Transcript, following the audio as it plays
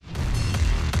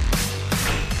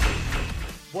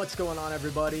What's going on,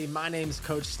 everybody? My name's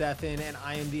Coach Stefan, and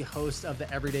I am the host of the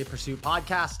Everyday Pursuit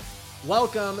podcast.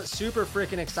 Welcome. Super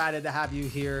freaking excited to have you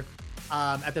here.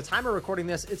 At the time of recording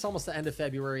this, it's almost the end of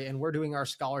February, and we're doing our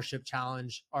scholarship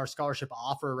challenge, our scholarship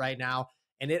offer right now,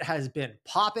 and it has been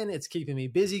popping. It's keeping me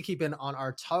busy, keeping on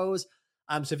our toes.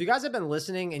 So if you guys have been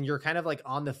listening and you're kind of like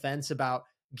on the fence about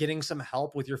getting some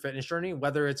help with your fitness journey,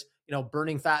 whether it's,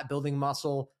 burning fat, building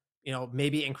muscle,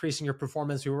 maybe increasing your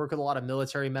performance. We work with a lot of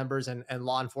military members and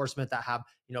law enforcement that have,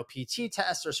 PT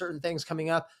tests or certain things coming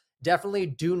up. Definitely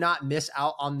do not miss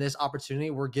out on this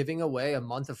opportunity. We're giving away a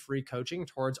month of free coaching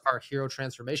towards our Hero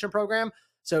Transformation Program.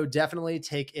 So definitely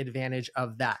take advantage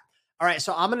of that. All right.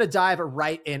 So I'm going to dive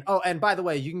right in. Oh, and by the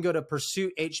way, you can go to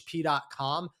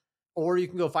pursuithp.com, or you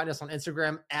can go find us on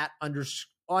Instagram at _pursuithp.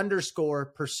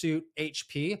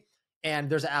 And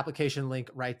there's an application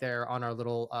link right there on our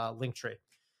little link tree.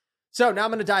 So now I'm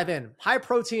going to dive in. High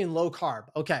protein, low carb.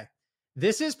 Okay.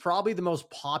 This is probably the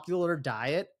most popular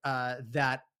diet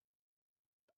that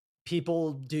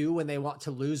people do when they want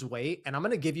to lose weight. And I'm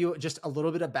going to give you just a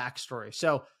little bit of backstory.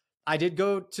 So I did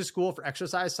go to school for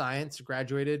exercise science,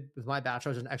 graduated with my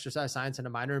bachelor's in exercise science and a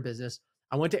minor in business.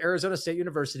 I went to Arizona State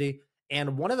University,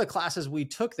 and one of the classes we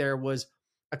took there was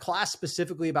a class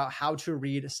specifically about how to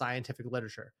read scientific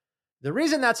literature. The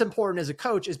reason that's important as a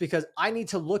coach is because I need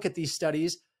to look at these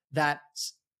studies that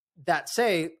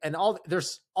say, and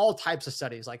there's all types of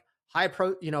studies like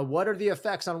what are the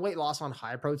effects on weight loss on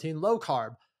high protein, low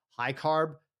carb, high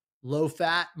carb, low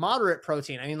fat, moderate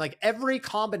protein. I mean, like every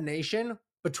combination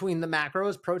between the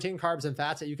macros, protein, carbs, and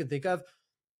fats that you can think of,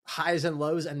 highs and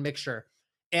lows and mixture.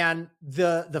 And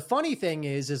the funny thing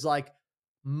is like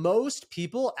most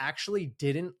people actually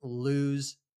didn't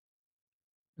lose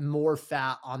more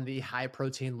fat on the high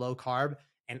protein, low carb.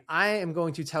 And I am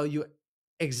going to tell you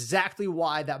exactly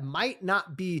why that might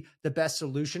not be the best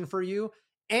solution for you.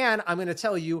 And I'm going to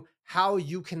tell you how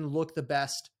you can look the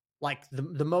best, like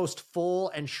the most full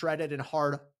and shredded and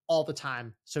hard all the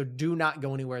time. So do not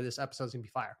go anywhere. This episode is going to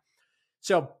be fire.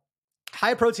 So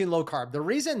high protein, low carb. The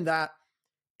reason that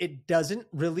it doesn't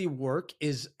really work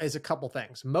is a couple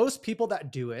things. Most people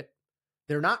that do it,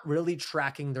 they're not really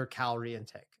tracking their calorie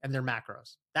intake and their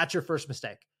macros. That's your first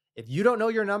mistake. If you don't know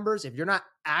your numbers, if you're not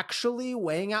actually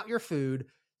weighing out your food,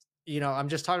 I'm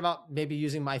just talking about maybe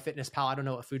using MyFitnessPal. I don't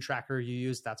know what food tracker you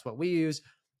use. That's what we use.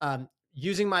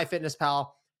 Using MyFitnessPal,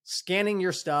 scanning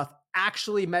your stuff,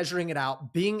 actually measuring it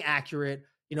out, being accurate,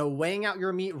 weighing out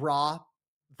your meat raw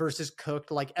versus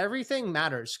cooked, like everything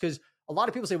matters. Because a lot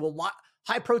of people say, well,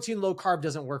 high protein, low carb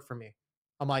doesn't work for me.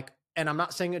 I'm like, and I'm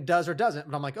not saying it does or doesn't,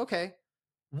 but I'm like, okay,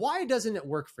 why doesn't it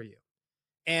work for you?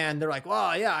 And they're like,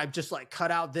 well, yeah, I've just like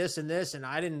cut out this and this and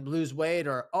I didn't lose weight,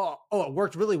 or, oh, it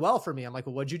worked really well for me. I'm like,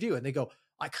 well, what'd you do? And they go,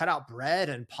 I cut out bread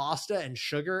and pasta and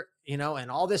sugar, and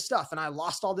all this stuff. And I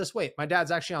lost all this weight. My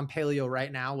dad's actually on paleo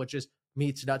right now, which is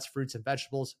meats, nuts, fruits, and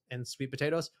vegetables and sweet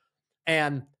potatoes.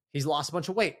 And he's lost a bunch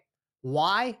of weight.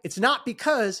 Why? It's not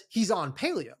because he's on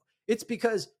paleo. It's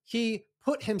because he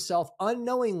put himself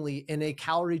unknowingly in a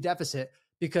calorie deficit.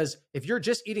 Because if you're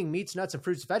just eating meats, nuts, and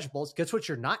fruits, and vegetables, guess what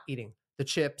you're not eating? The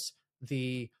chips,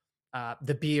 the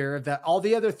beer, all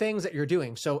the other things that you're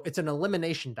doing. So it's an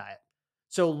elimination diet.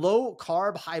 So low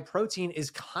carb, high protein is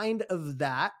kind of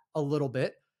that a little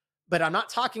bit, but I'm not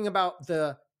talking about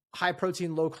the high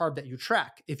protein, low carb that you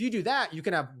track. If you do that, you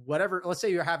can have whatever. Let's say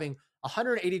you're having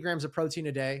 180 grams of protein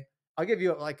a day. I'll give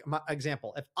you like my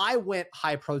example. If I went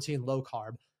high protein, low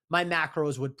carb, my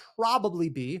macros would probably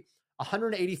be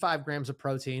 185 grams of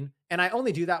protein. And I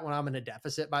only do that when I'm in a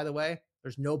deficit, by the way.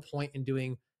 There's no point in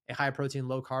doing a high protein,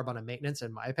 low carb on a maintenance,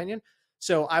 in my opinion.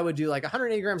 So I would do like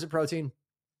 180 grams of protein,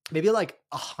 maybe like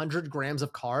 100 grams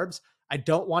of carbs. I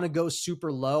don't want to go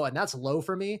super low, and that's low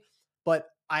for me, but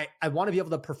I want to be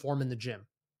able to perform in the gym.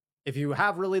 If you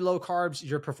have really low carbs,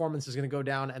 your performance is going to go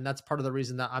down. And that's part of the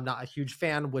reason that I'm not a huge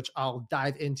fan, which I'll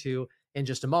dive into in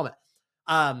just a moment.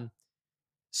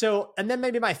 So, and then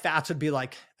maybe my fats would be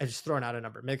like, I just throwing out a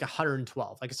number, maybe like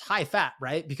 112, like it's high fat,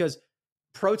 right? Because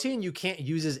protein, you can't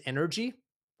use as energy.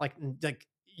 Like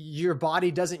your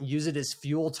body doesn't use it as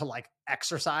fuel to like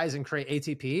exercise and create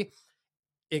ATP.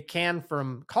 It can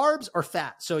from carbs or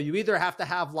fat. So you either have to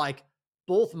have like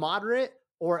both moderate,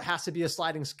 or it has to be a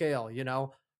sliding scale,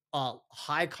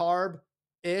 high carb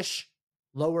ish,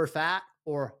 lower fat,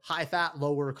 or high fat,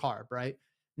 lower carb, right?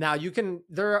 Now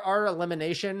there are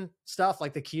elimination stuff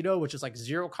like the keto, which is like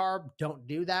zero carb. Don't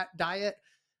do that diet.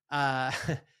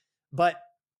 But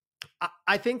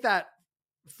I think that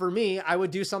for me, I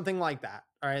would do something like that.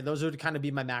 All right. Those would kind of be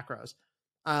my macros.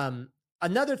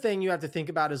 Another thing you have to think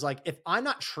about is like, if I'm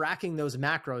not tracking those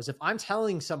macros, if I'm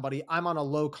telling somebody I'm on a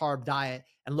low carb diet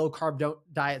and low carb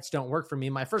diets don't work for me,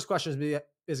 my first question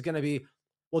is going to be,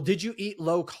 well, did you eat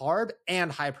low carb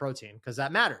and high protein? Because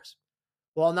that matters.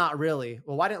 Well, not really.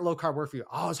 Well, why didn't low carb work for you?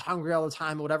 Oh, I was hungry all the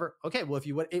time or whatever. Okay, well, if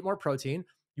you would ate more protein,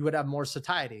 you would have more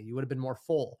satiety. You would have been more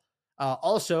full.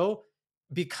 Also,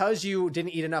 because you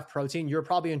didn't eat enough protein, you're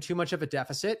probably in too much of a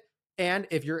deficit. And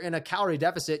if you're in a calorie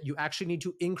deficit, you actually need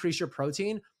to increase your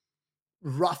protein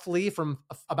roughly from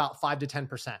about 5 to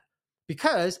 10%.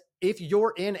 Because if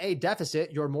you're in a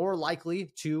deficit, you're more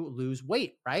likely to lose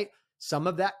weight, right? Some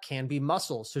of that can be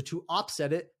muscle. So to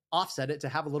offset it to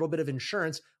have a little bit of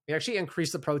insurance, we actually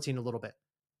increase the protein a little bit.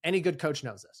 Any good coach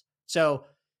knows this. So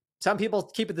some people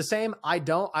keep it the same. I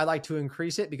don't. I like to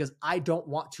increase it because I don't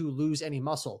want to lose any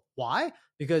muscle. Why?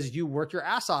 Because you work your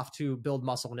ass off to build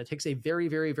muscle and it takes a very,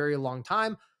 very, very long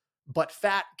time, but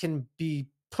fat can be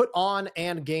put on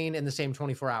and gain in the same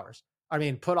 24 hours. I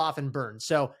mean, put off and burn.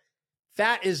 So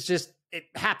fat is just, it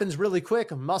happens really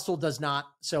quick. Muscle does not.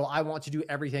 So I want to do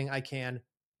everything I can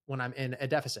when I'm in a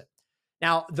deficit.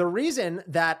 Now, the reason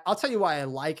that I'll tell you why I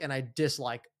like and I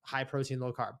dislike high protein,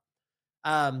 low carb.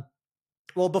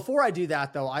 Well, before I do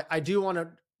that though, I do want to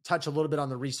touch a little bit on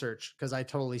the research because I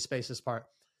totally spaced this part.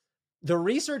 The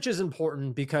research is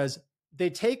important because they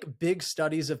take big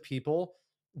studies of people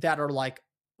that are like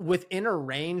within a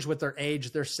range with their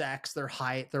age, their sex, their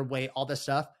height, their weight, all this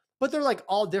stuff, but they're like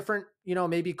all different,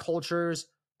 maybe cultures,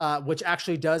 which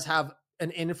actually does have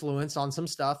an influence on some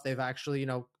stuff. They've actually,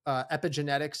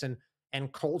 epigenetics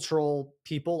and cultural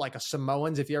people like a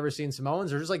Samoans. If you ever seen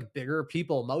Samoans, they're just like bigger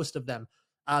people, most of them.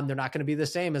 They're not going to be the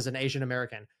same as an Asian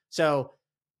American. So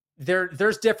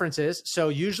there's differences. So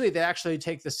usually they actually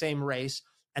take the same race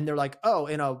and they're like, oh,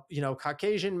 in a,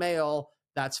 Caucasian male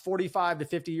that's 45 to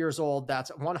 50 years old, that's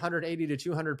 180 to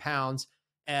 200 pounds,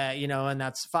 and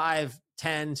that's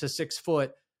 5'10" to 6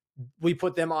 foot. We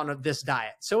put them on this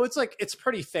diet. So it's like, it's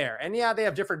pretty fair. And yeah, they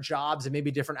have different jobs and maybe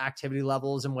different activity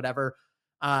levels and whatever.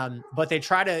 But they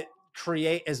try to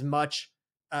create as much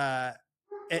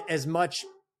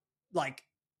like,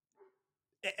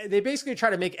 they basically try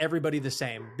to make everybody the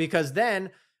same because then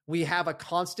we have a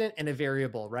constant and a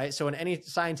variable, right? So in any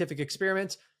scientific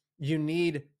experiments, you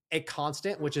need a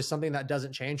constant, which is something that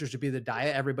doesn't change, which would be the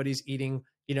diet. Everybody's eating,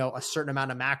 a certain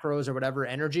amount of macros or whatever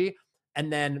energy.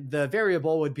 And then the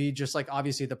variable would be just like,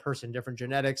 obviously the person, different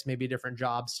genetics, maybe different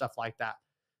jobs, stuff like that.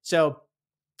 So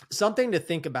something to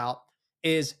think about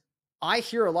is I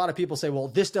hear a lot of people say, well,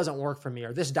 this doesn't work for me,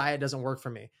 or this diet doesn't work for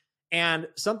me. And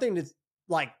something that's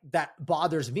like that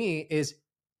bothers me is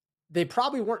they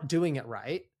probably weren't doing it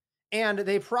right. And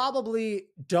they probably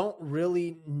don't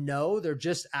really know. They're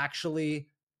just actually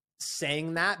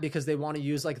saying that because they want to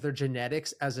use like their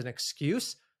genetics as an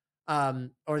excuse.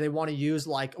 Or they want to use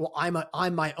like, well,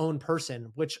 I'm my own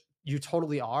person, which you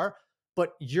totally are.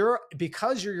 But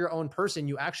because you're your own person,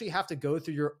 you actually have to go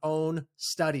through your own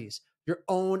studies, your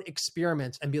own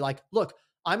experiments and be like, look,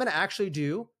 I'm going to actually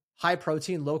do high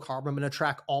protein, low carb. I'm going to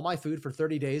track all my food for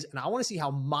 30 days and I want to see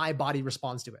how my body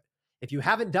responds to it. If you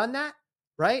haven't done that,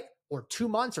 right, or 2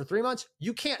 months or 3 months,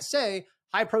 you can't say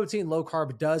high protein, low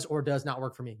carb does or does not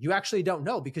work for me. You actually don't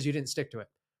know because you didn't stick to it,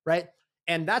 right?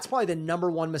 And that's probably the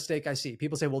number one mistake I see.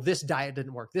 People say, well, this diet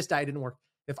didn't work. This diet didn't work.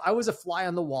 If I was a fly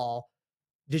on the wall,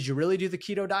 did you really do the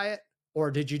keto diet? Or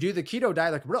did you do the keto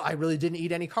diet? Like, I really didn't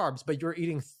eat any carbs, but you're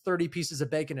eating 30 pieces of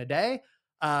bacon a day,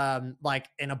 like,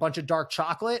 and a bunch of dark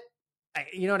chocolate.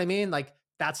 You know what I mean? Like,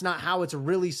 that's not how it's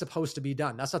really supposed to be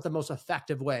done. That's not the most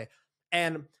effective way.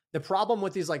 And the problem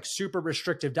with these like super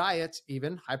restrictive diets,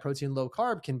 even high protein, low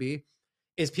carb can be,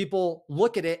 is people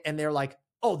look at it and they're like,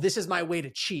 oh, this is my way to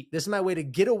cheat. This is my way to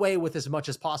get away with as much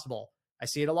as possible. I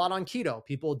see it a lot on keto.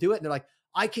 People do it and they're like,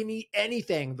 I can eat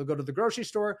anything. They'll go to the grocery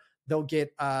store. They'll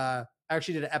get, I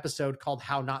actually did an episode called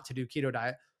How Not to Do Keto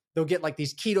Diet. They'll get like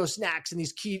these keto snacks and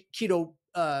these keto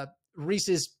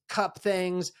Reese's cup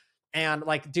things. And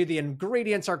like, dude, the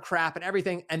ingredients are crap and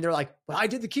everything. And they're like, well, I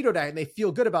did the keto diet and they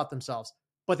feel good about themselves,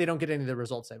 but they don't get any of the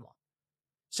results they want.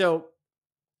 So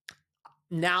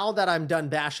now that I'm done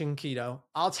bashing keto,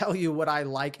 I'll tell you what I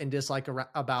like and dislike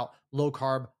about low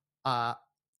carb, low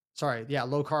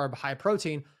carb, high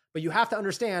protein. But you have to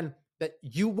understand that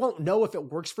you won't know if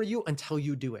it works for you until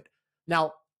you do it.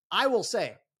 Now, I will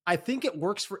say, I think it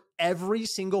works for every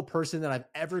single person that I've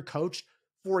ever coached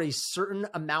for a certain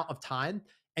amount of time.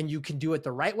 And you can do it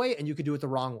the right way and you can do it the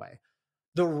wrong way.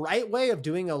 The right way of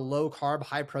doing a low carb,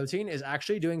 high protein is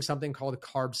actually doing something called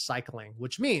carb cycling,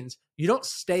 which means you don't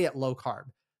stay at low carb.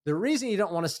 The reason you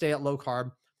don't want to stay at low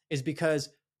carb is because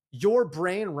your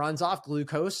brain runs off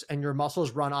glucose and your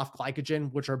muscles run off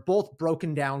glycogen, which are both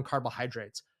broken down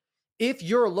carbohydrates. If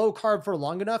you're low carb for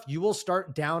long enough, you will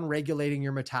start down regulating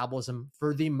your metabolism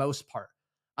for the most part.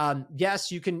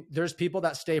 Yes, you can. There's people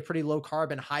that stay pretty low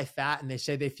carb and high fat and they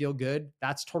say they feel good.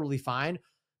 That's totally fine.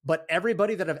 But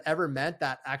everybody that I've ever met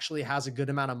that actually has a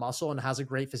good amount of muscle and has a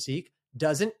great physique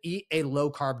doesn't eat a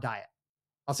low carb diet.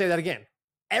 I'll say that again.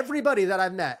 Everybody that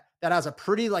I've met that has a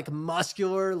pretty like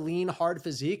muscular, lean, hard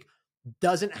physique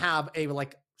doesn't have a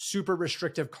like super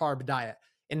restrictive carb diet.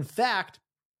 In fact,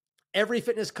 every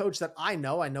fitness coach that I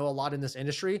know a lot in this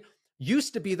industry,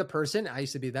 used to be the person, I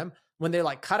used to be them, when they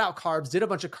like cut out carbs, did a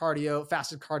bunch of cardio,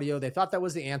 fasted cardio. They thought that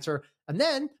was the answer. And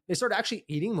then they started actually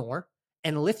eating more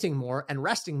and lifting more and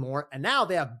resting more. And now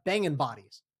they have banging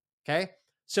bodies. Okay.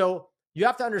 So you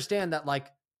have to understand that like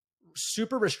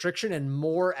super restriction and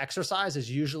more exercise is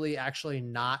usually actually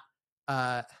not,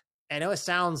 I know it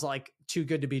sounds like too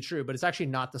good to be true, but it's actually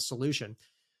not the solution.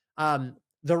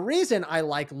 The reason I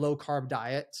like low carb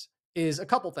diets is a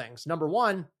couple things. Number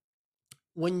one,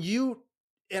 when you,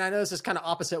 and I know this is kind of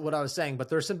opposite what I was saying, but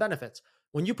there's some benefits.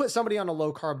 When you put somebody on a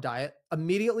low carb diet,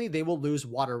 immediately they will lose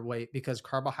water weight because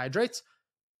carbohydrates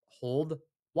hold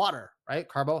water, right?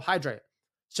 Carbohydrate.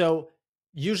 So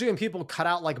usually when people cut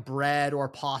out like bread or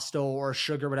pasta or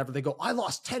sugar, whatever, they go, I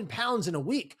lost 10 pounds in a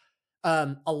week.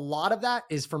 A lot of that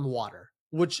is from water,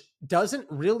 which doesn't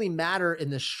really matter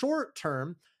in the short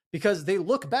term because they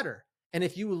look better. And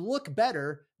if you look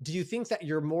better, do you think that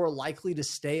you're more likely to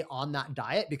stay on that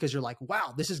diet because you're like,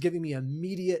 wow, this is giving me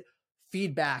immediate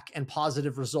feedback and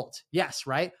positive results? Yes,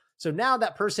 right? So now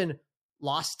that person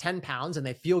lost 10 pounds and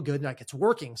they feel good and like it's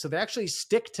working. So they actually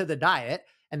stick to the diet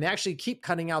and they actually keep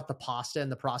cutting out the pasta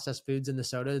and the processed foods and the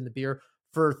soda and the beer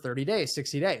for 30 days,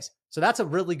 60 days. So that's a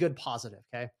really good positive,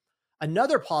 okay?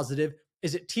 Another positive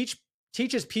is it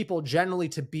teaches people generally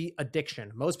to beat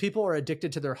addiction. Most people are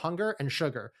addicted to their hunger and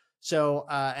sugar. So,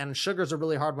 and sugar is a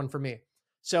really hard one for me.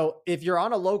 So if you're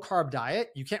on a low carb diet,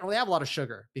 you can't really have a lot of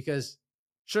sugar because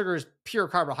sugar is pure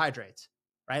carbohydrates,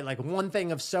 right? Like one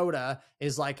thing of soda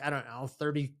is like, I don't know,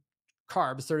 30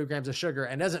 carbs, 30 grams of sugar,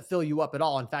 and doesn't fill you up at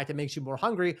all. In fact, it makes you more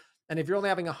hungry. And if you're only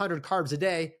having 100 carbs a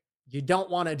day, you don't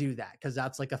want to do that because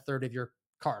that's like a third of your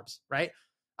carbs, right?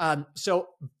 So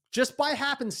just by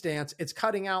happenstance, it's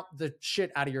cutting out the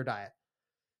shit out of your diet.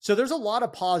 So there's a lot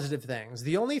of positive things.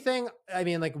 The only thing, I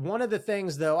mean, like one of the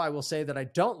things though, I will say that I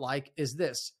don't like is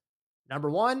this.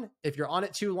 Number one, if you're on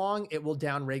it too long, it will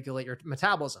downregulate your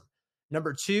metabolism.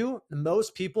 Number two,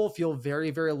 most people feel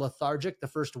very, very lethargic the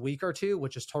first week or two,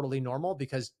 which is totally normal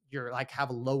because you're like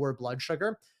have lower blood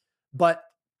sugar. But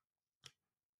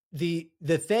the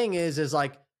thing is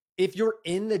like, if you're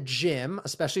in the gym,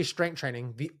 especially strength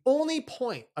training, the only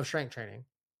point of strength training,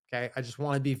 okay, I just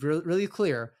want to be really, really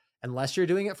clear, unless you're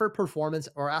doing it for performance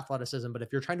or athleticism, but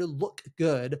if you're trying to look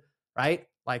good, right?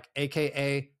 Like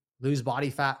AKA lose body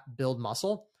fat, build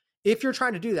muscle. If you're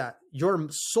trying to do that, your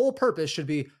sole purpose should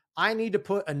be, I need to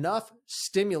put enough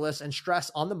stimulus and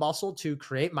stress on the muscle to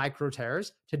create micro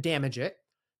tears, to damage it.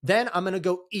 Then I'm going to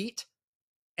go eat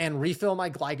and refill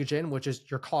my glycogen, which is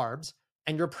your carbs,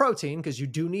 and your protein, because you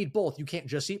do need both. You can't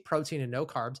just eat protein and no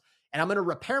carbs. And I'm going to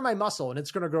repair my muscle and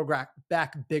it's going to grow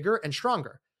back bigger and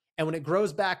stronger. And when it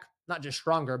grows back, not just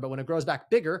stronger, but when it grows back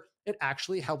bigger, it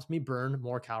actually helps me burn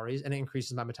more calories and it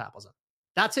increases my metabolism.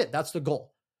 That's it. That's the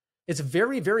goal. It's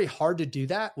very, very hard to do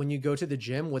that when you go to the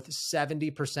gym with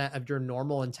 70% of your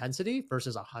normal intensity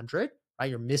versus 100, right?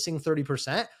 You're missing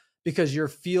 30% because you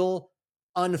feel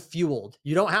unfueled.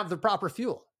 You don't have the proper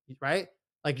fuel, right?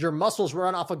 Like your muscles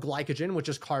run off of glycogen, which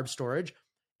is carb storage,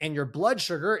 and your blood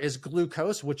sugar is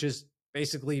glucose, which is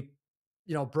basically,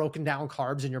 broken down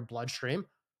carbs in your bloodstream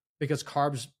because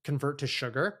carbs convert to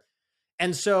sugar.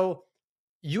 And so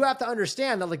you have to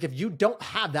understand that like, if you don't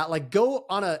have that, like go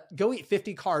eat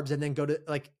 50 carbs and then go to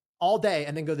like all day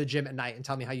and then go to the gym at night and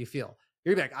tell me how you feel.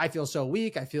 You're gonna be like, I feel so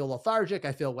weak. I feel lethargic.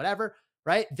 I feel whatever,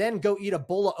 right? Then go eat a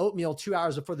bowl of oatmeal 2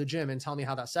 hours before the gym and tell me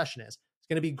how that session is. It's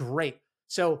going to be great.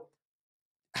 So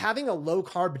having a low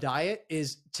carb diet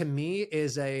is, to me,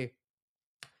 is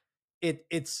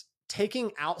it's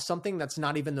taking out something that's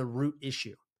not even the root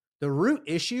issue. The root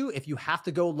issue, if you have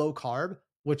to go low carb,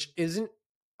 which isn't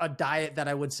a diet that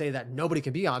I would say that nobody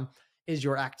can be on, is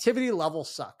your activity level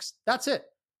sucks. That's it.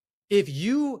 If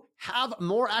you have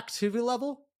more activity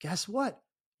level, guess what?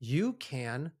 You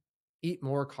can eat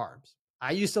more carbs.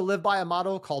 I used to live by a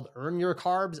motto called earn your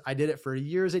carbs. I did it for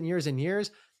years and years and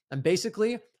years. And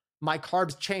basically my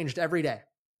carbs changed every day,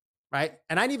 right?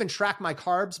 And I didn't even track my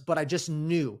carbs, but I just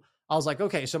knew. I was like,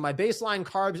 okay, so my baseline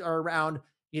carbs are around,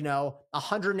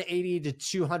 180 to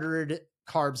 200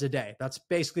 carbs a day. That's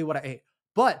basically what I ate.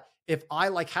 But if I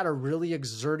like had a really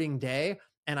exerting day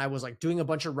and I was like doing a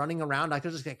bunch of running around, I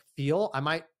could just like feel I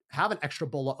might have an extra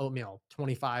bowl of oatmeal,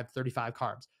 25, 35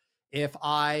 carbs. If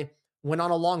I went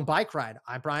on a long bike ride,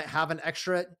 I might have an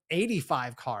extra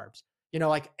 85 carbs,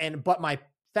 but my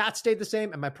fat stayed the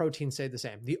same and my protein stayed the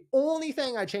same. The only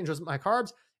thing I changed was my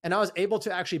carbs, and I was able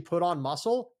to actually put on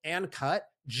muscle and cut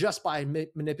just by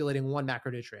manipulating one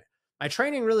macronutrient. My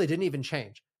training really didn't even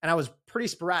change, and I was pretty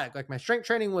sporadic. Like my strength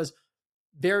training was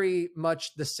very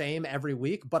much the same every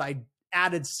week, but I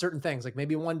added certain things. Like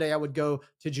maybe one day I would go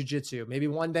to jujitsu. Maybe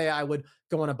one day I would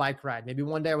go on a bike ride. Maybe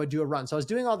one day I would do a run. So I was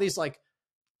doing all these like,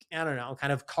 I don't know,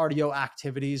 kind of cardio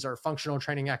activities or functional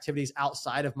training activities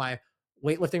outside of my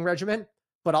weightlifting regimen.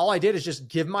 But all I did is just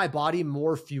give my body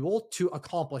more fuel to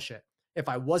accomplish it. If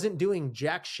I wasn't doing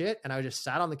jack shit and I just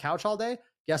sat on the couch all day,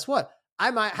 guess what?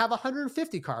 I might have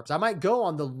 150 carbs. I might go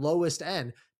on the lowest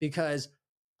end because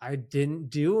I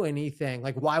didn't do anything.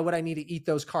 Like, why would I need to eat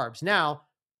those carbs? Now,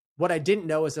 what I didn't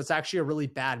know is that's actually a really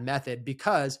bad method,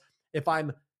 because if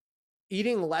I'm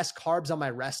eating less carbs on my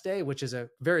rest day, which is a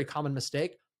very common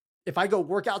mistake, if I go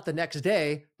work out the next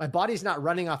day, my body's not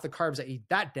running off the carbs I eat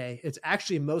that day. It's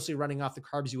actually mostly running off the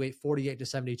carbs you ate 48 to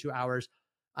 72 hours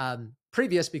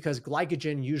previous, because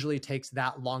glycogen usually takes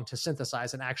that long to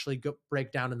synthesize and actually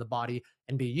break down in the body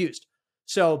and be used.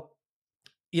 So,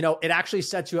 it actually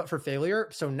sets you up for failure.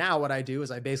 So now what I do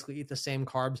is I basically eat the same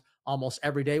carbs almost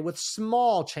every day with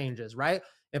small changes, right?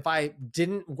 If I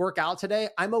didn't work out today,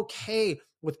 I'm okay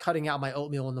with cutting out my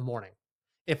oatmeal in the morning.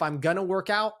 If I'm going to work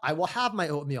out, I will have my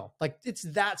oatmeal. Like it's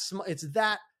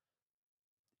that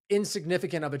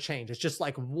insignificant of a change. It's just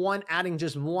like adding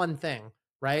just one thing,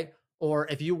 right? Or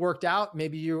if you worked out,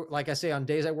 maybe like I say, on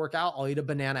days I work out, I'll eat a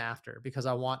banana after, because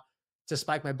I want to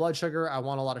spike my blood sugar. I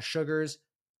want a lot of sugars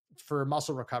for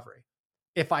muscle recovery.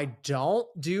 If I don't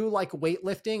do like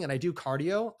weightlifting and I do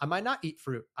cardio, I might not eat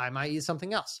fruit. I might eat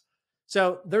something else.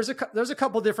 So there's a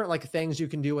couple different like things you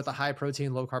can do with a high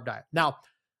protein, low carb diet. Now,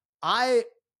 I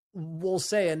will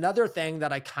say another thing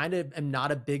that I kind of am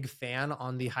not a big fan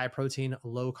on the high protein,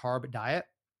 low carb diet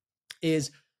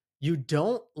is you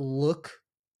don't look,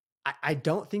 I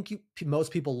don't think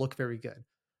most people look very good.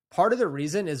 Part of the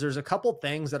reason is there's a couple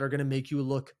things that are going to make you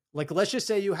look like, let's just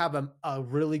say you have a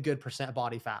really good percent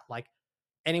body fat, like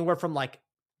anywhere from like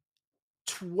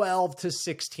 12 to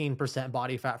 16%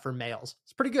 body fat for males.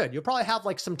 It's pretty good. You'll probably have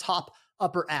like some top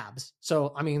upper abs.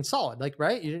 So, I mean, solid, like,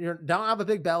 right? You don't have a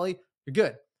big belly. You're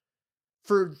good.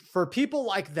 For people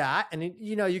like that, and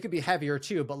you could be heavier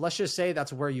too, but let's just say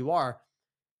that's where you are.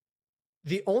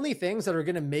 The only things that are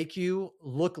going to make you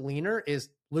look leaner is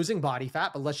losing body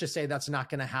fat, but let's just say that's not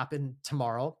going to happen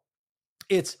tomorrow.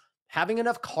 It's having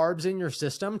enough carbs in your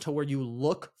system to where you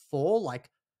look full. Like,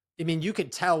 I mean, you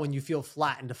could tell when you feel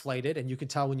flat and deflated, and you can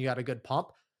tell when you got a good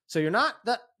pump. So you're not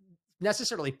that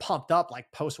necessarily pumped up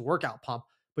like post-workout pump,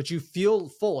 but you feel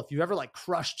full. If you ever like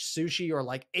crushed sushi or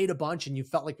like ate a bunch and you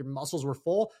felt like your muscles were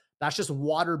full, that's just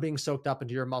water being soaked up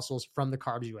into your muscles from the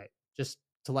carbs you ate. Just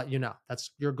to let you know,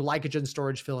 that's your glycogen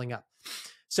storage filling up.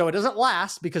 So it doesn't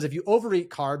last, because if you overeat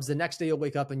carbs, the next day you'll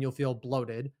wake up and you'll feel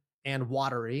bloated and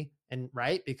watery, and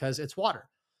right, because it's water.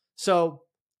 So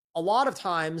a lot of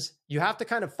times you have to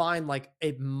kind of find like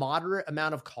a moderate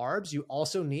amount of carbs. You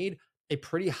also need a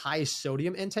pretty high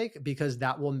sodium intake, because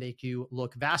that will make you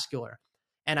look vascular.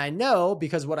 And I know,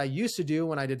 because what I used to do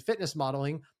when I did fitness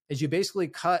modeling is you basically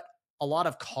cut a lot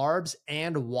of carbs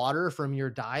and water from your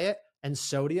diet and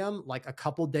sodium like a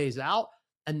couple days out.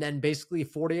 And then basically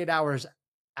 48 hours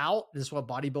out, this is what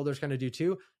bodybuilders kind of do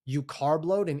too. You carb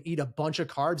load and eat a bunch of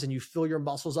carbs, and you fill your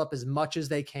muscles up as much as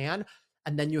they can.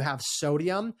 And then you have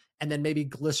sodium and then maybe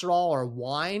glycerol or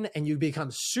wine, and you become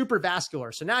super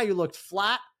vascular. So now you looked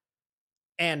flat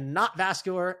and not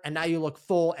vascular, and now you look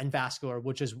full and vascular,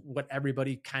 which is what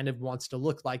everybody kind of wants to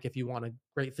look like if you want a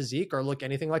great physique or look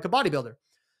anything like a bodybuilder.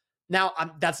 Now,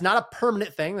 that's not a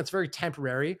permanent thing. That's very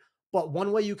temporary. But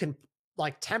one way you can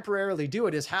like temporarily do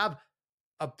it is have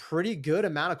a pretty good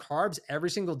amount of carbs every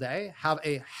single day, have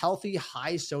a healthy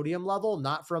high sodium level,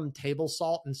 not from table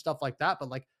salt and stuff like that, but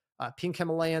like pink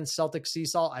Himalayan, Celtic sea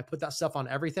salt. I put that stuff on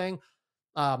everything.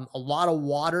 A lot of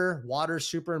water. Water is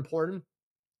super important.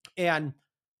 And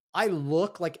I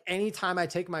look like, anytime I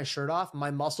take my shirt off,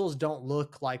 my muscles don't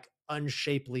look like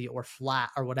unshapely or flat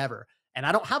or whatever. And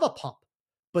I don't have a pump,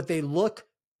 but they look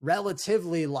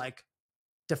relatively like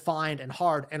defined and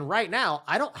hard. And right now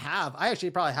I actually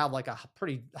probably have like a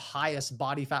pretty highest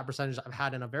body fat percentage I've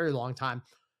had in a very long time,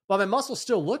 but my muscles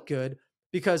still look good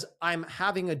because I'm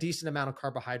having a decent amount of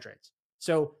carbohydrates.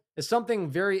 So it's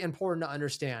something very important to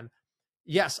understand.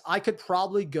 yes, I could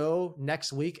probably go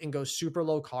next week and go super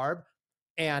low carb.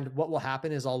 And what will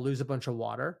happen is I'll lose a bunch of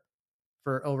water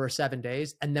for over 7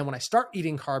 days. And then when I start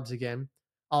eating carbs again,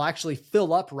 I'll actually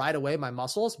fill up right away my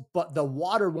muscles, but the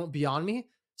water won't be on me.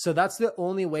 So that's the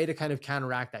only way to kind of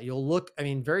counteract that. You'll look, I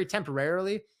mean, very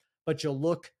temporarily, but you'll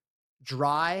look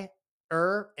dry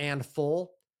and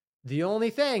full. The only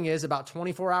thing is about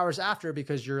 24 hours after,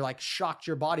 because you're like shocked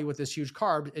your body with this huge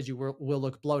carb, is you will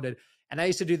look bloated. And I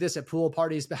used to do this at pool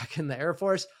parties back in the Air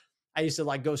Force. I used to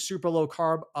like go super low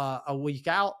carb a week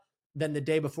out. Then the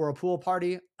day before a pool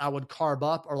party, I would carb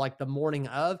up, or like the morning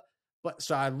of. But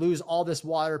so I'd lose all this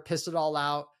water, piss it all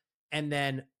out. And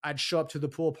then I'd show up to the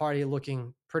pool party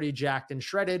looking pretty jacked and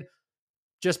shredded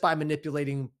just by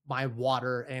manipulating my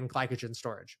water and glycogen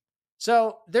storage.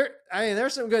 So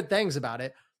there's some good things about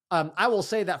it. I will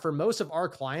say that for most of our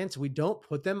clients, we don't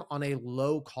put them on a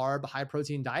low carb, high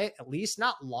protein diet, at least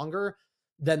not longer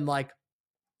than like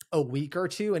a week or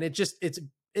two. And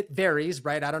it varies,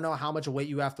 right? I don't know how much weight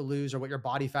you have to lose or what your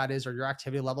body fat is or your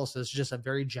activity level. So it's just a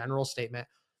very general statement.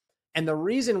 And the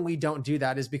reason we don't do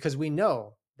that is because we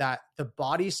know that the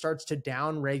body starts to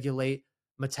down regulate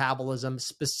metabolism,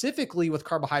 specifically with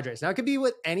carbohydrates. Now, it could be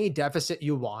with any deficit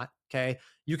you want. Okay.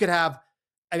 You could have,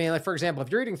 I mean, like, for example, if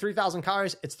you're eating 3,000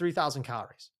 calories, it's 3,000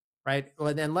 calories, right?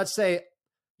 And let's say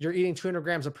you're eating 200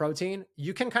 grams of protein,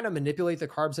 you can kind of manipulate the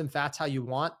carbs and fats how you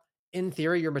want. In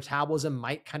theory, your metabolism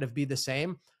might kind of be the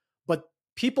same, but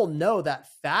people know that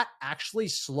fat actually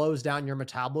slows down your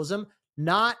metabolism,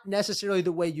 not necessarily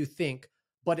the way you think,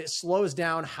 but it slows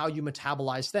down how you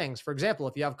metabolize things. For example,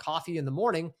 if you have coffee in the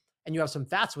morning and you have some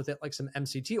fats with it, like some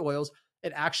MCT oils,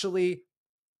 it actually,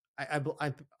 I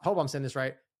hope I'm saying this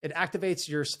right, it activates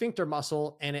your sphincter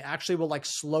muscle and it actually will like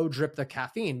slow drip the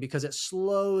caffeine because it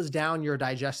slows down your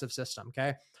digestive system.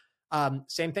 Okay.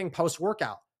 Same thing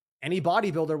post-workout. Any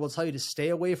bodybuilder will tell you to stay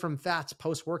away from fats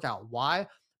post-workout. Why?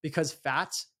 Because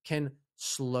fats can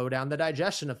slow down the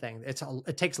digestion of things.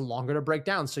 It takes longer to break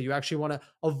down. So you actually want to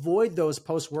avoid those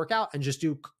post-workout and just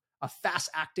do a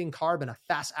fast-acting carb and a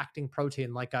fast-acting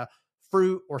protein, like a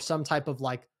fruit or some type of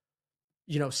like,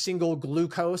 single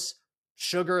glucose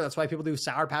sugar. That's why people do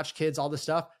Sour Patch Kids, all this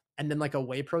stuff. And then like a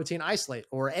whey protein isolate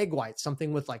or egg white,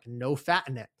 something with like no fat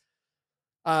in it.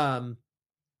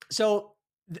 So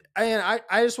I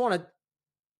just want to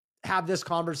have this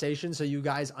conversation so you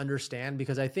guys understand,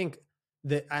 because I think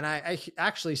that, and I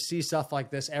actually see stuff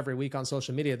like this every week on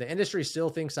social media. The industry still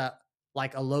thinks that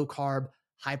like a low carb,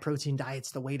 high protein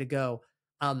diet's the way to go.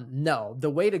 No, the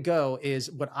way to go is,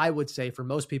 what I would say for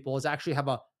most people, is actually have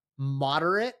a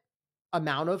moderate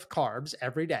amount of carbs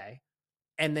every day.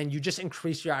 And then you just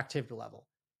increase your activity level.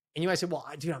 And you might say, well,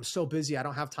 dude, I'm so busy, I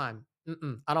don't have time.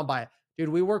 I don't buy it. Dude,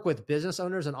 we work with business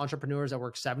owners and entrepreneurs that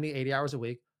work 70, 80 hours a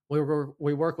week.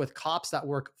 We work with cops that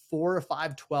work 4 or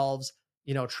 5 12s,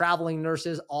 traveling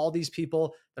nurses, all these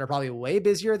people that are probably way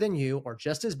busier than you or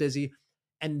just as busy,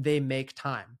 and they make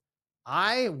time.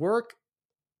 I work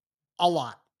a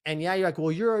lot. And yeah, you're like,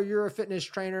 well, you're a fitness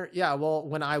trainer. Yeah, well,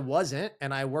 when I wasn't,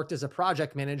 and I worked as a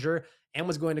project manager and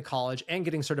was going to college and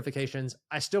getting certifications,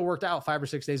 I still worked out 5 or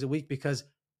 6 days a week because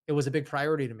it was a big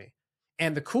priority to me.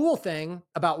 And the cool thing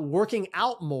about working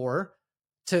out more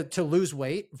to lose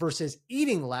weight versus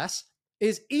eating less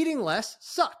is eating less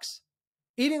sucks.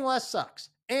 Eating less sucks.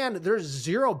 And there's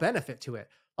zero benefit to it.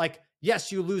 Like,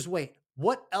 yes, you lose weight.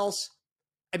 What else?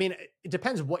 I mean, it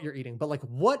depends what you're eating, but like,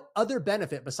 what other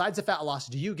benefit besides the fat loss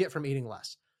do you get from eating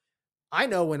less? I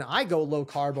know when I go low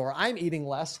carb or I'm eating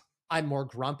less, I'm more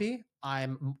grumpy.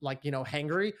 I'm like,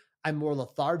 hangry. I'm more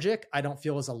lethargic. I don't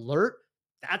feel as alert.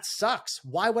 That sucks.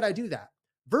 Why would I do that?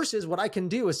 Versus what I can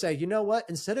do is say, you know what?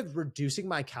 Instead of reducing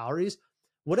my calories,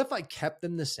 what if I kept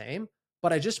them the same,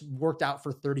 but I just worked out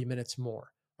for 30 minutes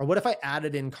more? Or what if I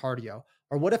added in cardio?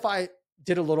 Or what if I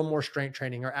did a little more strength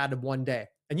training or added one day?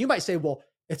 And you might say, well,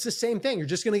 it's the same thing. You're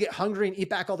just going to get hungry and eat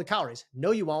back all the calories.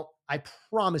 No, you won't. I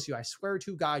promise you. I swear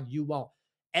to God, you won't.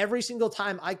 Every single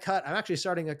time I cut, I'm actually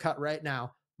starting a cut right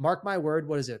now. Mark my word.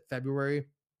 What is it? February,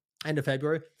 end of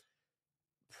February.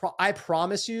 I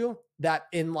promise you that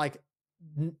in like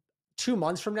 2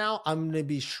 months from now, I'm going to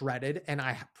be shredded and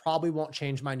I probably won't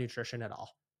change my nutrition at all.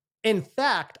 In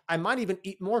fact, I might even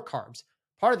eat more carbs.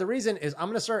 Part of the reason is I'm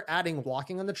going to start adding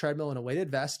walking on the treadmill in a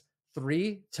weighted vest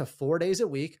 3 to 4 days a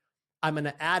week. I'm going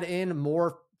to add in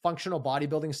more functional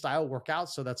bodybuilding style workouts.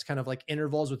 So that's kind of like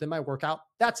intervals within my workout.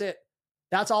 That's it.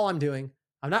 That's all I'm doing.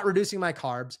 I'm not reducing my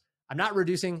carbs. I'm not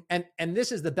reducing. And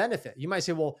this is the benefit. You might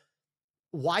say, well,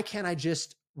 why can't I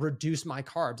just reduce my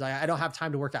carbs? I don't have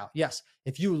time to work out. Yes.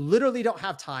 If you literally don't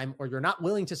have time or you're not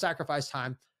willing to sacrifice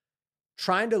time,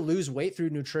 trying to lose weight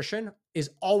through nutrition is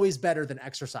always better than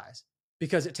exercise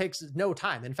because it takes no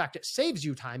time. In fact, it saves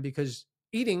you time because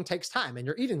eating takes time and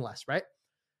you're eating less, right?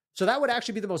 So that would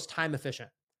actually be the most time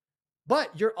efficient. But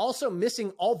you're also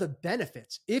missing all the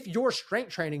benefits. If you're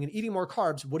strength training and eating more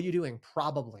carbs, what are you doing?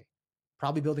 Probably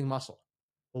building muscle.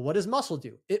 Well, what does muscle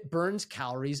do? It burns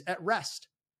calories at rest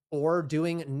or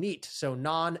doing NEAT, so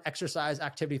non-exercise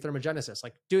activity thermogenesis,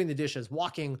 like doing the dishes,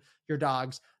 walking your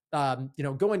dogs,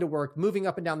 going to work, moving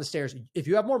up and down the stairs. If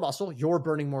you have more muscle, you're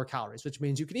burning more calories, which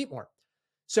means you can eat more.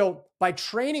 So by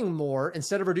training more,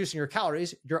 instead of reducing your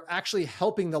calories, you're actually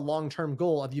helping the long-term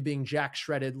goal of you being jacked,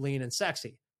 shredded, lean, and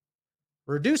sexy.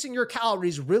 Reducing your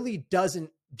calories really doesn't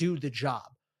do the job.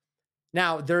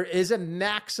 Now, there is a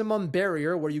maximum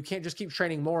barrier where you can't just keep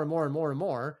training more and more and more and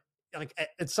more. Like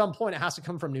at some point, it has to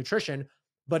come from nutrition.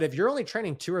 But if you're only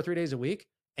training 2 or 3 days a week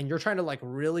and you're trying to like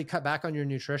really cut back on your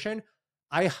nutrition,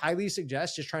 I highly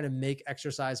suggest just trying to make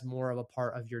exercise more of a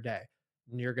part of your day.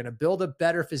 And you're going to build a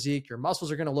better physique. Your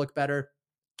muscles are going to look better.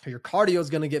 Your cardio is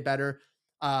going to get better.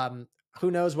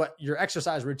 Who knows what your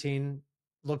exercise routine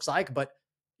looks like, but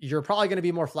you're probably going to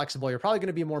be more flexible. You're probably going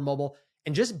to be more mobile.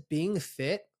 And just being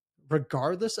fit,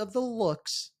 regardless of the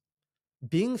looks,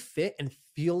 being fit and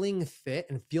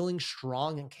feeling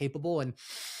strong and capable and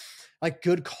like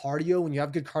good cardio, when you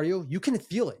have good cardio, you can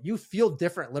feel it. You feel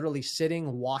different, literally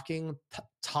sitting, walking,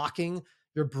 talking.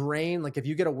 Your brain, like if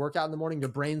you get a workout in the morning, your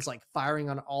brain's like firing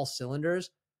on all cylinders.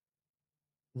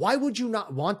 Why would you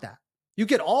not want that? You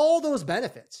get all those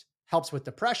benefits. Helps with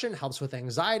depression, helps with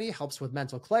anxiety, helps with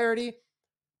mental clarity.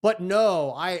 But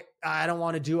no, I don't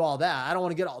want to do all that. I don't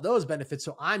want to get all those benefits.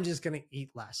 So I'm just going to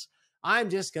eat less. I'm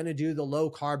just going to do the low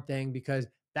carb thing because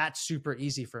that's super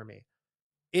easy for me.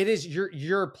 It is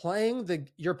you're playing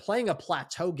a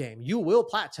plateau game. You will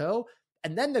plateau.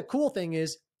 And then the cool thing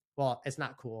is, well, it's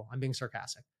not cool. I'm being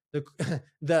sarcastic.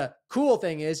 The cool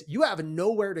thing is you have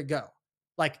nowhere to go.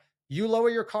 Like you lower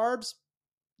your carbs,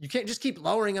 you can't just keep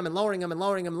lowering them and lowering them and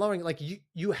lowering them and lowering. Like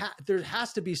there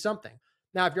has to be something.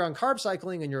 Now, if you're on carb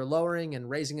cycling and you're lowering and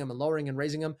raising them and lowering and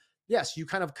raising them, yes, you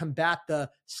kind of combat the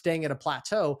staying at a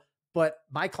plateau. But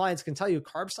my clients can tell you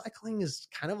carb cycling is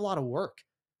kind of a lot of work,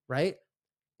 right?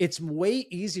 It's way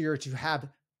easier to have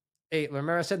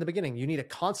remember I said in the beginning, you need a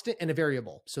constant and a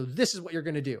variable. So this is what you're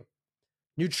going to do.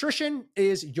 Nutrition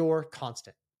is your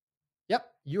constant. Yep,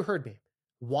 you heard me.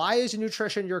 Why is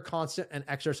nutrition your constant and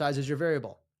exercise is your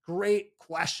variable? Great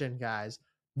question, guys.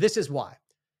 This is why.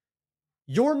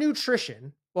 Your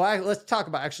nutrition, let's talk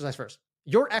about exercise first.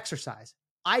 Your exercise,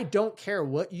 I don't care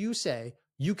what you say,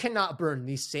 you cannot burn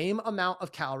the same amount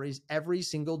of calories every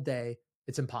single day.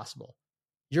 It's impossible.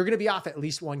 You're going to be off at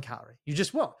least 1 calorie. You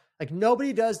just won't. Like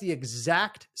nobody does the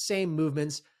exact same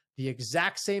movements, the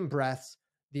exact same breaths,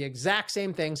 the exact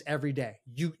same things every day.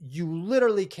 You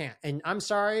literally can't. And I'm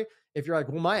sorry if you're like,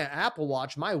 well, my Apple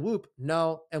Watch, my Whoop.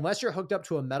 No, unless you're hooked up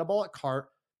to a metabolic cart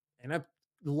and a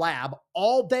lab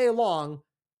all day long,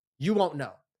 you won't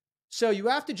know. So you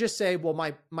have to just say,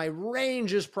 well, my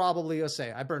range is probably, let's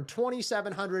say I burn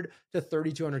 2,700 to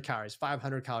 3,200 calories,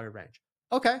 500 calorie range.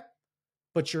 Okay.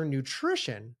 But your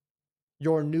nutrition,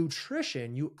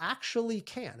 you actually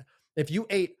can. If you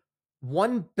ate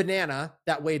 1 banana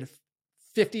that weighed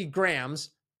 50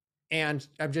 grams, and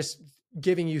I'm just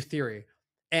giving you theory,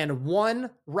 and 1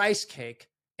 rice cake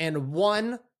and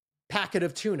 1 packet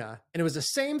of tuna, and it was the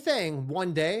same thing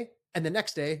one day, and the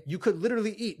next day, you could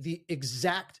literally eat the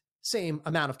exact same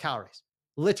amount of calories,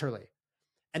 literally.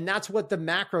 And that's what the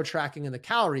macro tracking and the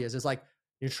calorie is like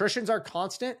nutrition's our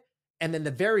constant, and then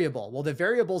the variable. Well, the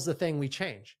variable is the thing we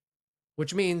change,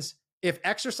 which means if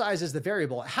exercise is the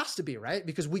variable, it has to be, right?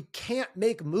 Because we can't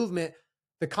make movement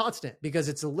the constant because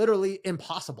it's literally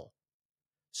impossible.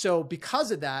 So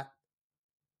because of that,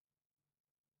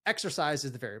 exercise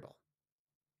is the variable.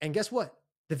 And guess what?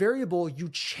 The variable you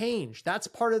change. That's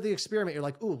part of the experiment. You're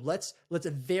like, ooh, let's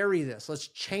vary this. Let's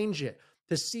change it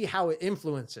to see how it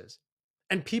influences.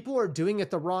 And people are doing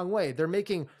it the wrong way. They're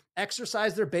making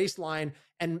exercise their baseline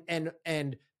and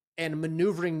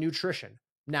maneuvering nutrition.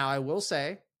 Now, I will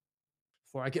say,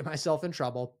 before I get myself in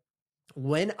trouble,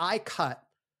 when I cut,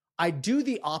 I do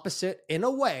the opposite in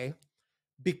a way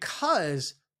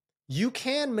because you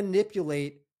can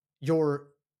manipulate your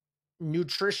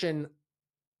nutrition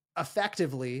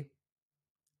effectively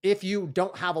if you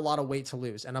don't have a lot of weight to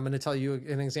lose. And I'm going to tell you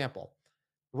an example.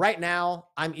 Right now,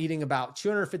 I'm eating about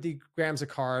 250 grams of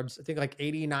carbs, I think like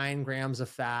 89 grams of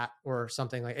fat or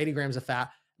something, like 80 grams of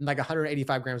fat, and like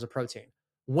 185 grams of protein.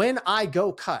 When I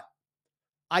go cut,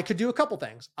 I could do a couple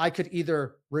things. I could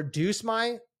either reduce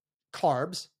my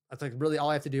carbs, that's like really all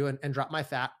I have to do, and drop my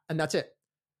fat, and that's it.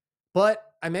 But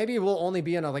I maybe will only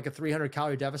be in like a 300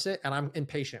 calorie deficit and I'm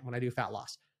impatient when I do fat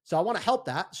loss. So I want to help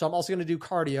that. So I'm also going to do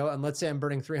cardio. And let's say I'm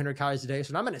burning 300 calories a day.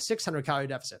 So now I'm in a 600 calorie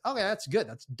deficit. Okay, that's good.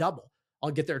 That's double.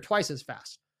 I'll get there twice as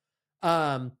fast.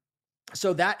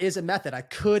 So that is a method. I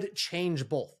could change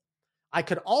both. I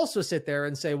could also sit there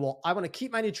and say, well, I want to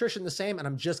keep my nutrition the same and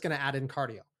I'm just going to add in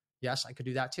cardio. Yes, I could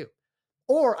do that too.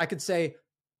 Or I could say,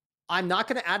 I'm not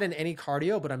going to add in any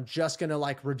cardio, but I'm just going to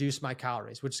like reduce my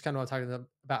calories, which is kind of what I'm talking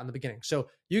about in the beginning. So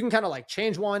you can kind of like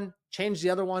change one, change the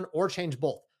other one, or change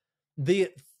both. The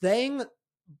thing,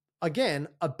 again,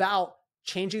 about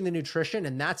changing the nutrition,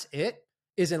 and that's it,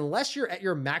 is unless you're at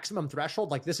your maximum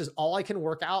threshold, like this is all I can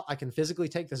work out, I can physically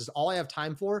take, this is all I have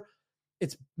time for,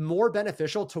 it's more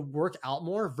beneficial to work out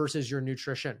more versus your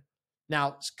nutrition.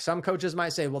 Now, some coaches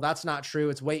might say, well, that's not true.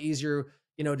 It's way easier,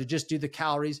 to just do the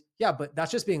calories. Yeah, but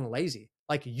that's just being lazy.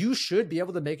 Like you should be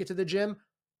able to make it to the gym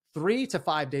 3 to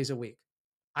 5 days a week.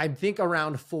 I think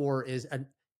around 4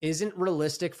 isn't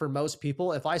realistic for most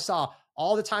people. If I saw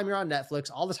all the time you're on Netflix,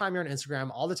 all the time you're on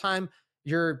Instagram, all the time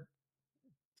you're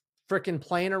freaking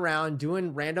playing around,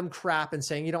 doing random crap and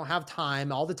saying you don't have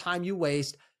time, all the time you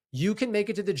waste, you can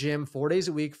make it to the gym 4 days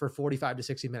a week for 45 to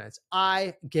 60 minutes.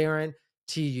 I guarantee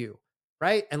you,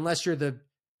 right? Unless you're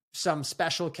some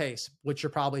special case, which you're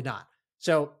probably not.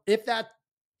 So if that,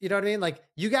 you know what I mean? Like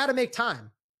you got to make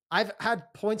time. I've had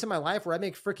points in my life where I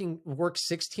make freaking work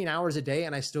 16 hours a day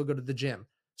and I still go to the gym.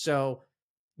 So,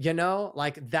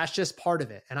 like that's just part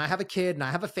of it. And I have a kid and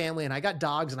I have a family and I got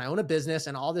dogs and I own a business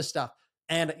and all this stuff.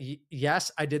 And yes,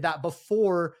 I did that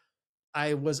before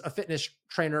I was a fitness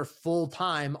trainer full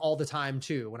time all the time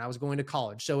too, when I was going to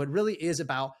college. So it really is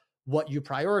about what you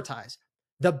prioritize.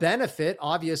 The benefit,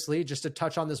 obviously, just to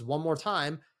touch on this one more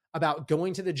time about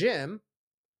going to the gym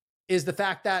is the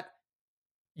fact that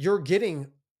you're getting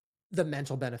the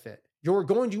mental benefit. You're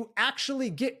going to actually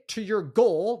get to your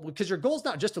goal because your goal is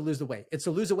not just to lose the weight. It's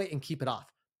to lose the weight and keep it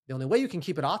off. The only way you can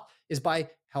keep it off is by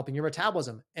helping your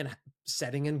metabolism and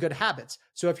setting in good habits.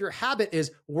 So if your habit is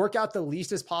work out the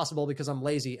least as possible because I'm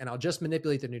lazy and I'll just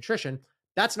manipulate the nutrition,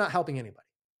 that's not helping anybody.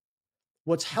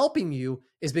 What's helping you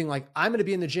is being like, I'm going to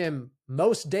be in the gym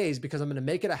most days because I'm going to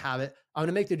make it a habit. I'm going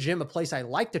to make the gym a place I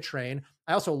like to train.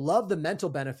 I also love the mental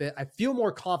benefit. I feel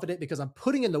more confident because I'm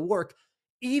putting in the work.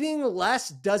 Eating less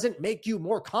doesn't make you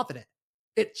more confident.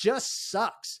 It just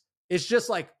sucks. It's just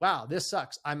like, wow, this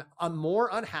sucks. I'm more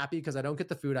unhappy because I don't get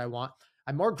the food I want.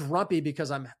 I'm more grumpy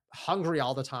because I'm hungry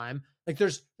all the time. Like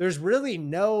there's really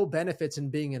no benefits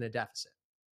in being in a deficit.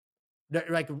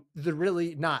 Like they're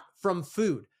really not from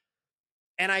food.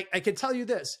 And I can tell you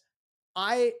this,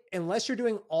 unless you're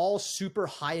doing all super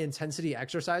high intensity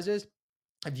exercises,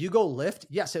 if you go lift,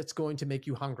 yes, it's going to make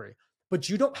you hungry, but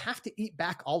you don't have to eat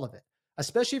back all of it.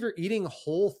 Especially if you're eating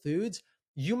whole foods,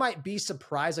 you might be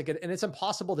surprised. And it's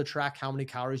impossible to track how many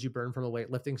calories you burn from a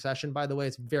weightlifting session. By the way,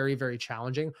 it's very, very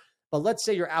challenging. But let's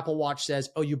say your Apple Watch says,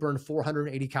 oh, you burned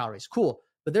 480 calories. Cool.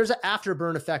 But there's an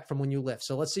afterburn effect from when you lift.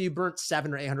 So let's say you burnt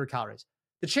 700 or 800 calories.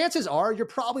 The chances are you're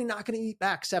probably not going to eat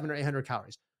back 700 or 800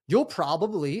 calories. You'll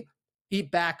probably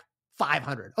eat back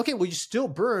 500. Okay, well, you still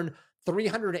burn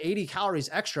 380 calories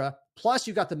extra, plus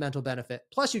you got the mental benefit,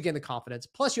 plus you gain the confidence,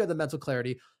 plus you have the mental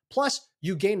clarity, plus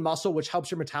you gain muscle, which helps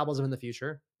your metabolism in the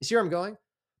future. You see where I'm going?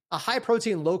 A high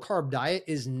protein, low carb diet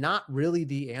is not really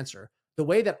the answer. The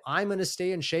way that I'm going to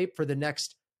stay in shape for the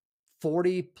next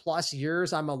 40 plus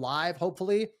years I'm alive,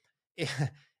 hopefully,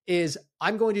 is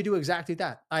I'm going to do exactly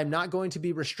that. I'm not going to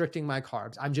be restricting my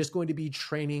carbs. I'm just going to be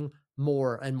training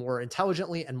more and more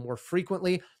intelligently and more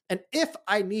frequently. And if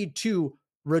I need to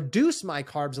reduce my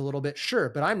carbs a little bit, sure,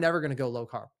 but I'm never going to go low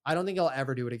carb. I don't think I'll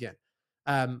ever do it again.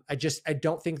 I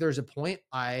don't think there's a point.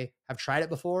 I have tried it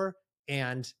before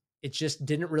and it just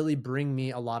didn't really bring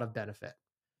me a lot of benefit.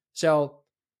 So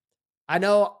I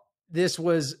know this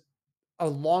was a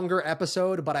longer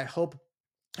episode, but I hope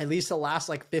at least the last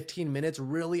like 15 minutes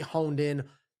really honed in,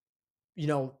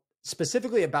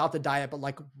 specifically about the diet, but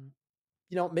like,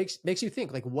 makes you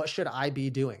think like, what should I be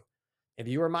doing? If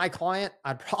you were my client,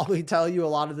 I'd probably tell you a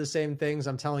lot of the same things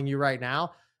I'm telling you right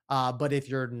now. But if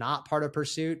you're not part of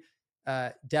Pursuit,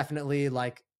 definitely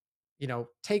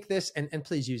take this and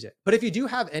please use it. But if you do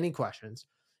have any questions,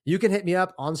 you can hit me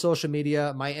up on social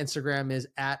media. My Instagram is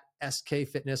at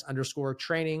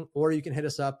skfitness_training, or you can hit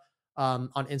us up on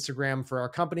Instagram for our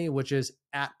company, which is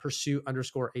at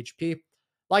Pursuit_HP.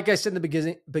 Like I said in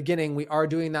the beginning, we are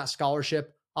doing that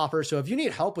scholarship offer. So if you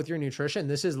need help with your nutrition,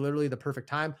 this is literally the perfect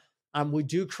time. We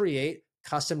do create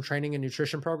custom training and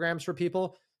nutrition programs for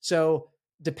people. So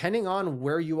depending on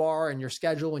where you are and your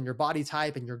schedule and your body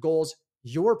type and your goals,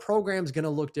 your program is going to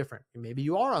look different. Maybe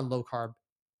you are on low carb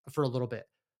for a little bit,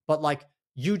 but like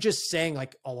you just saying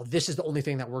like, oh, well, this is the only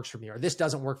thing that works for me, or this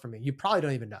doesn't work for me. You probably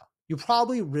don't even know. You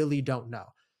probably really don't know.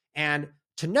 And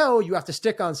to know, you have to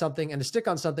stick on something. And to stick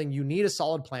on something, you need a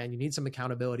solid plan. You need some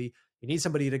accountability. You need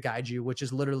somebody to guide you, which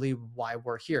is literally why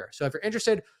we're here. So if you're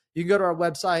interested, you can go to our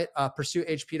website,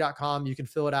 pursuithp.com. You can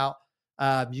fill it out.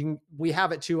 We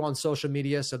have it too on social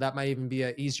media, so that might even be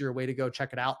an easier way to go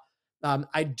check it out.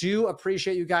 I do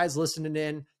appreciate you guys listening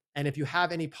in. And if you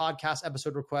have any podcast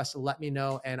episode requests, let me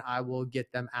know and I will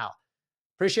get them out.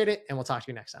 Appreciate it. And we'll talk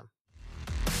to you next time.